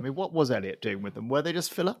taken? I mean, what was Eliot doing with them? Were they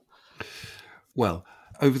just filler? Well,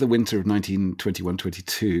 over the winter of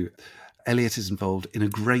 1921-22, Eliot is involved in a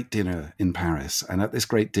great dinner in Paris. And at this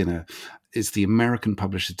great dinner is the American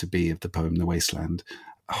publisher-to-be of the poem The Wasteland,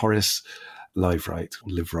 Horace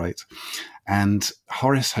Liveright. And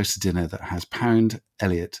Horace hosts a dinner that has Pound,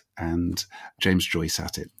 Eliot, and James Joyce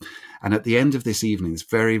at it. And at the end of this evening, this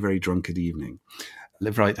very, very drunkard evening,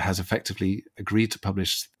 Liveright has effectively agreed to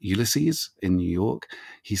publish Ulysses in New York.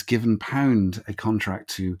 He's given Pound a contract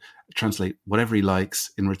to translate whatever he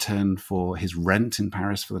likes in return for his rent in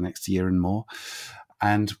Paris for the next year and more.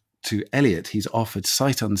 And to Eliot, he's offered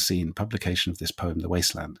sight unseen publication of this poem, The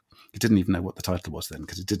Wasteland. He didn't even know what the title was then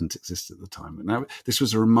because it didn't exist at the time. And now this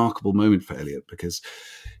was a remarkable moment for Eliot because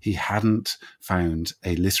he hadn't found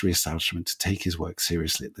a literary establishment to take his work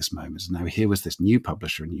seriously at this moment. And now here was this new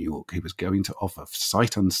publisher in New York who was going to offer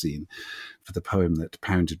sight unseen for the poem that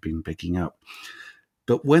Pound had been picking up.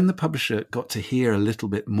 But when the publisher got to hear a little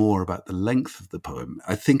bit more about the length of the poem,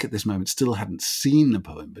 I think at this moment still hadn't seen the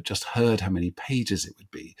poem, but just heard how many pages it would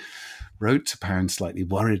be, wrote to Pound slightly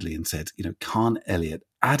worriedly and said, can't Eliot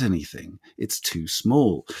add anything? It's too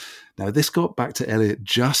small. Now, this got back to Eliot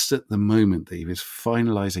just at the moment that he was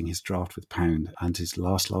finalising his draft with Pound and his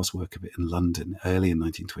last work of it in London, early in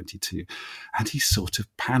 1922. And he sort of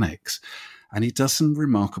panics. And he does some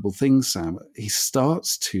remarkable things, Sam. He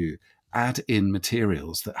starts to add in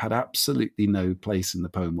materials that had absolutely no place in the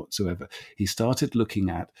poem whatsoever. He started looking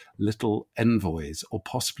at little envoys or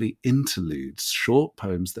possibly interludes, short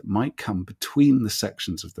poems that might come between the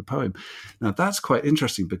sections of the poem. Now, that's quite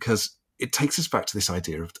interesting because it takes us back to this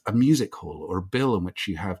idea of a music hall or a bill in which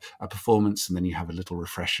you have a performance and then you have a little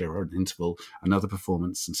refresher or an interval, another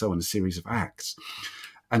performance, and so on, a series of acts.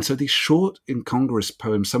 And so these short, incongruous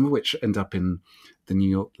poems, some of which end up in the New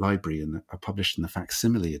York Library and are published in the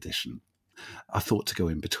facsimile edition, are thought to go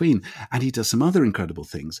in between. And he does some other incredible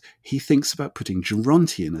things. He thinks about putting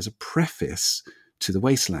Gerontian as a preface to The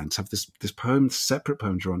Wasteland, to have this poem, separate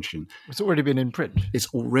poem, Gerontian. It's already been in print. It's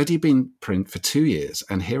already been in print for 2 years,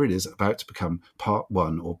 and here it is about to become part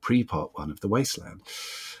one or pre-part one of The Wasteland.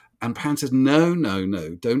 And Pound says, no,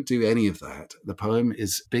 don't do any of that. The poem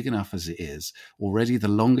is big enough as it is, already the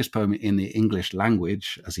longest poem in the English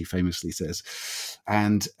language, as he famously says,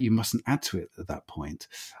 and you mustn't add to it at that point.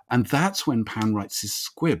 And that's when Pound writes his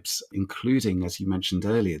squibs, including, as you mentioned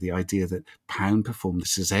earlier, the idea that Pound performed the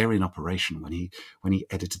Caesarean operation when he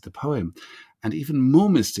edited the poem. And even more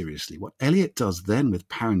mysteriously, what Eliot does then with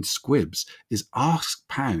Pound's squibs is ask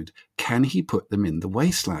Pound, can he put them in the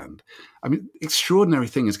wasteland? I mean, extraordinary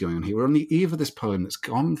thing is going on here. We're on the eve of this poem that's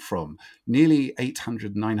gone from nearly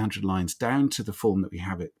 800, 900 lines down to the form that we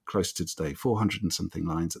have it close to today, 400 and something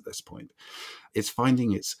lines at this point. It's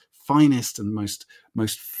finding its finest and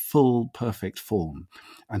most full, perfect form.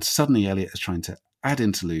 And suddenly Eliot is trying to add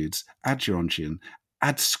interludes, add Gerontian,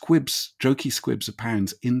 add squibs, jokey squibs of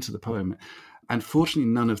Pounds into the poem. And fortunately,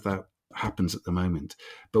 none of that happens at the moment.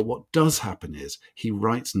 But what does happen is he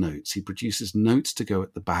writes notes. He produces notes to go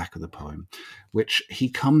at the back of the poem, which he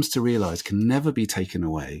comes to realize can never be taken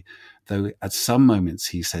away, though at some moments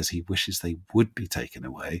he says he wishes they would be taken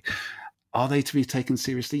away. Are they to be taken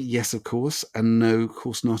seriously? Yes, of course, and no, of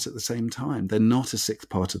course not at the same time. They're not a sixth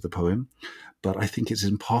part of the poem, but I think it's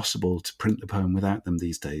impossible to print the poem without them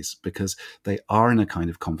these days because they are in a kind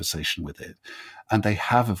of conversation with it. And they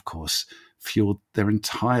have, of course, fueled their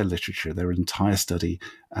entire literature, their entire study,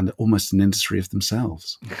 and almost an industry of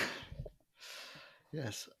themselves.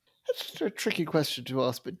 Yes. That's a tricky question to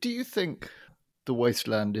ask, but do you think The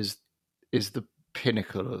Wasteland is the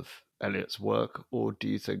pinnacle of Eliot's work, or do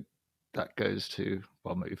you think that goes to,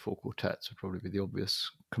 well, maybe Four Quartets would probably be the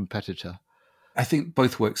obvious competitor? I think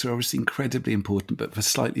both works are obviously incredibly important, but for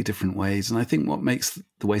slightly different ways. And I think what makes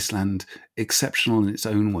The Wasteland exceptional in its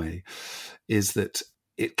own way is that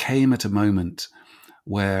it came at a moment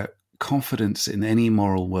where confidence in any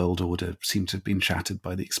moral world order seemed to have been shattered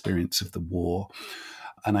by the experience of the war.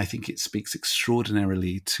 And I think it speaks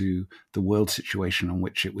extraordinarily to the world situation on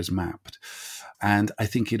which it was mapped. And I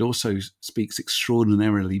think it also speaks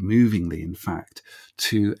extraordinarily movingly, in fact,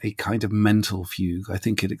 to a kind of mental fugue. I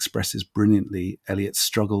think it expresses brilliantly Eliot's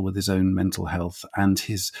struggle with his own mental health and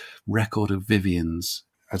his record of Vivien's,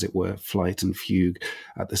 as it were, flight and fugue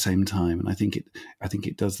at the same time. And I think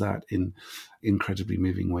it does that in incredibly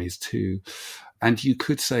moving ways too. And you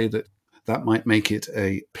could say that might make it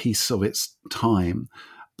a piece of its time.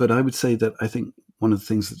 But I would say that I think one of the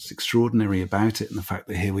things that's extraordinary about it, and the fact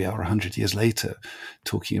that here we are 100 years later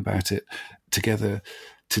talking about it together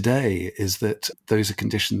today, is that those are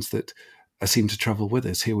conditions that seem to travel with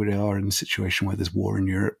us. Here we are in a situation where there's war in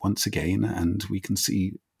Europe once again, and we can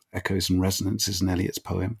see echoes and resonances in Eliot's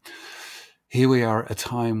poem. Here we are at a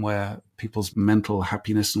time where people's mental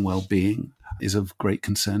happiness and well-being is of great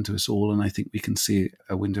concern to us all, and I think we can see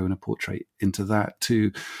a window and a portrait into that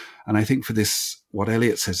too. And I think for this, what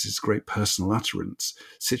Eliot says is great personal utterance,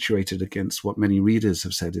 situated against what many readers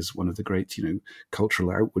have said is one of the great,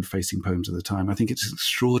 cultural outward-facing poems of the time. I think it's an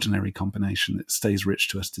extraordinary combination that stays rich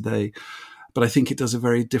to us today. But I think it does a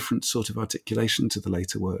very different sort of articulation to the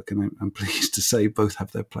later work, and I'm pleased to say both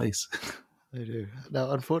have their place. They do.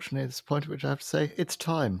 Now, unfortunately, it's the point at which I have to say it's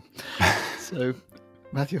time. So,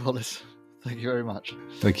 Matthew Hollis, thank you very much.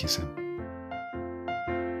 Thank you, Sam.